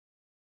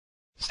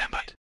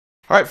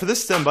All right, for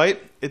this STEMbite,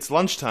 it's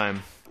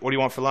lunchtime. What do you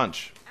want for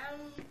lunch?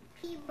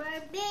 Peanut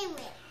butter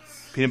sandwich.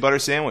 Peanut butter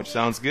sandwich,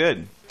 sounds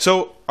good.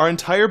 So our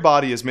entire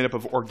body is made up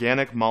of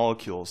organic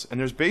molecules, and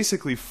there's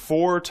basically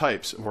 4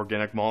 types of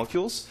organic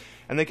molecules,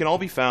 and they can all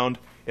be found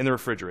in the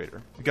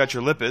refrigerator. You got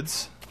your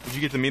lipids. Did you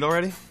get the meat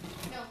already?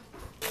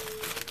 No.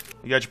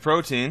 You got your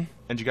protein,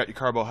 and you got your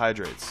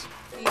carbohydrates.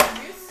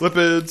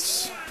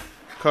 Lipids,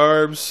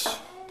 carbs.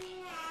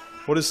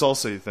 What is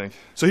salsa, you think?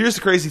 So here's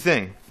the crazy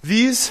thing.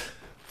 These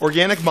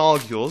organic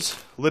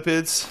molecules,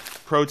 lipids,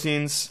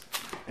 proteins,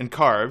 and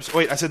carbs.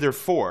 Wait, I said there are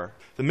 4.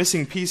 The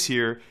missing piece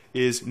here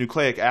is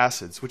nucleic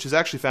acids, which is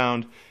actually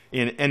found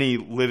in any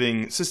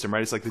living system,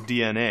 right? It's like the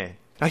DNA.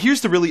 Now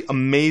here's the really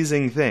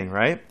amazing thing,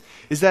 right?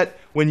 Is that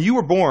when you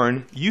were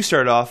born, you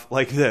started off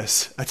like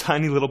this, a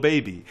tiny little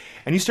baby.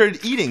 And you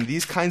started eating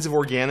these kinds of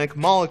organic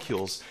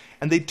molecules.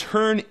 And they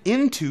turn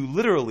into,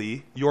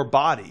 literally, your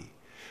body.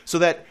 So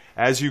that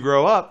as you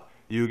grow up,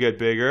 you get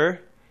bigger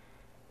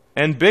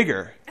and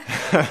bigger.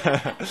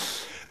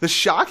 The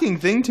shocking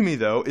thing to me,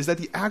 though, is that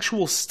the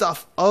actual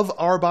stuff of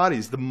our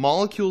bodies, the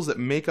molecules that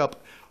make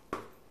up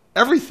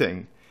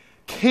everything,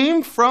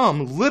 came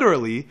from,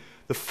 literally,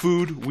 the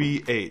food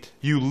we ate.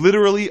 You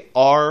literally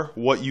are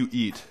what you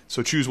eat.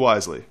 So choose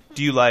wisely.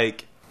 Do you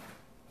like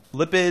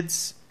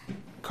lipids,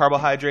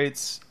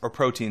 carbohydrates, or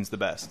proteins the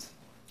best?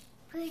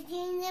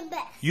 Protein the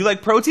best. You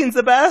like proteins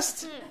the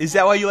best? Is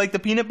that why you like the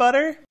peanut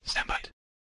butter? STEMbite.